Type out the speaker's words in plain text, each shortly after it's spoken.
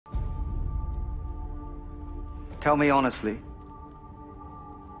Tell me honestly,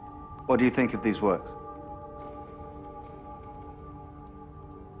 what do you think of these works?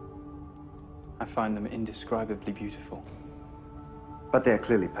 I find them indescribably beautiful. But they're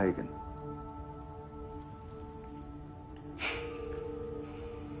clearly pagan.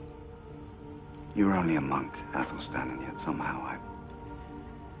 You were only a monk, Athelstan, and yet somehow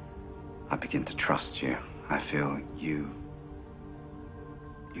I begin to trust you. I feel you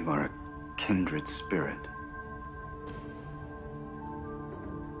are a kindred spirit.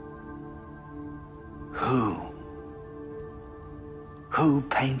 Who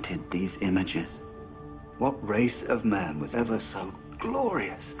painted these images? What race of man was ever so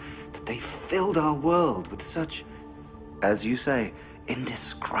glorious that they filled our world with such, as you say,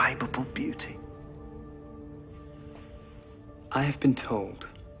 indescribable beauty? I have been told,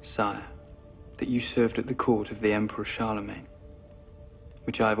 sire, that you served at the court of the Emperor Charlemagne,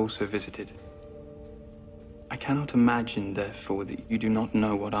 which I have also visited. I cannot imagine, therefore, that you do not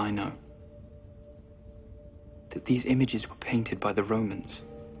know what I know. That these images were painted by the Romans.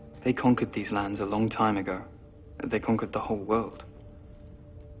 They conquered these lands a long time ago. They conquered the whole world.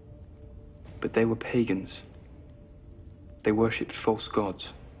 But they were pagans. They worshipped false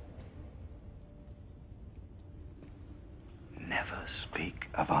gods. Never speak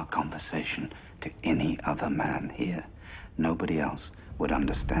of our conversation to any other man here. Nobody else would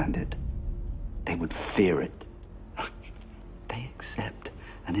understand it. They would fear it. They accept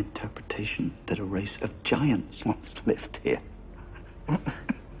an interpretation that a race of giants once lived here. And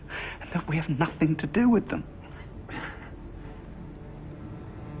that we have nothing to do with them.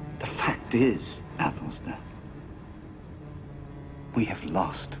 The fact is, Athelstan, we have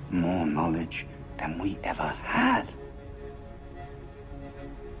lost more knowledge than we ever had.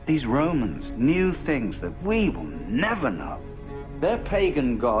 These Romans knew things that we will never know. Their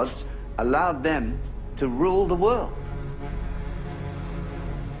pagan gods allowed them to rule the world.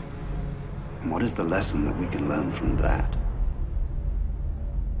 And what is the lesson that we can learn from that?